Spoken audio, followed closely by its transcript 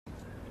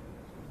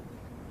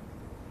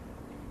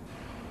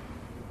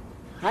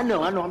I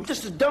know. I'm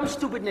just a dumb,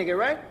 stupid nigga,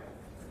 right?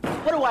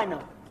 What do I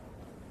know?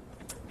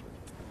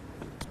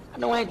 I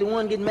know I ain't the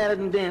one getting mad at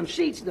them damn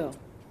sheets, though.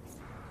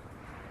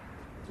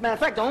 As a matter of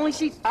fact, the only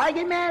sheets I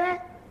get mad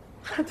at,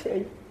 I tell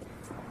you.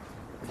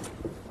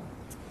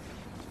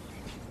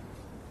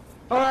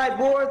 All right,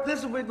 boys, this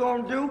is what we're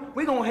gonna do.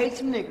 We're gonna hate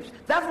some niggers.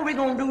 That's what we're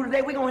gonna do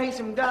today. We're gonna hate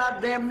some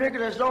goddamn niggers.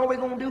 That's all we're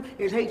gonna do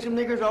is hate some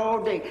niggers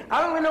all day.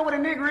 I don't even know what a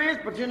nigger is,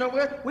 but you know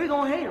what? We're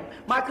gonna hate him.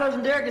 My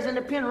cousin Derek is in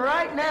the pen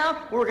right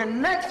now,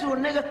 working next to a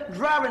nigga,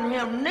 driving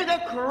him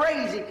nigga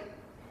crazy.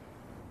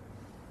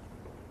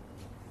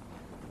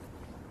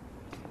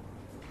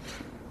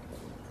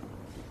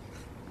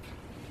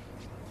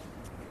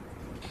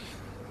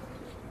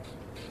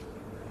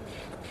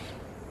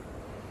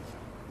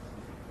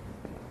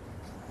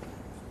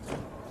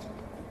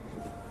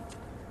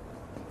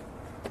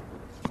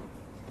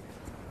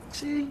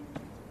 See?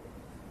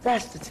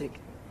 That's the ticket.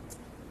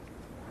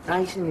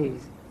 Nice and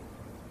easy.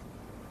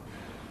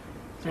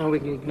 Now we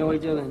can ignore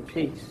each other in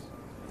peace.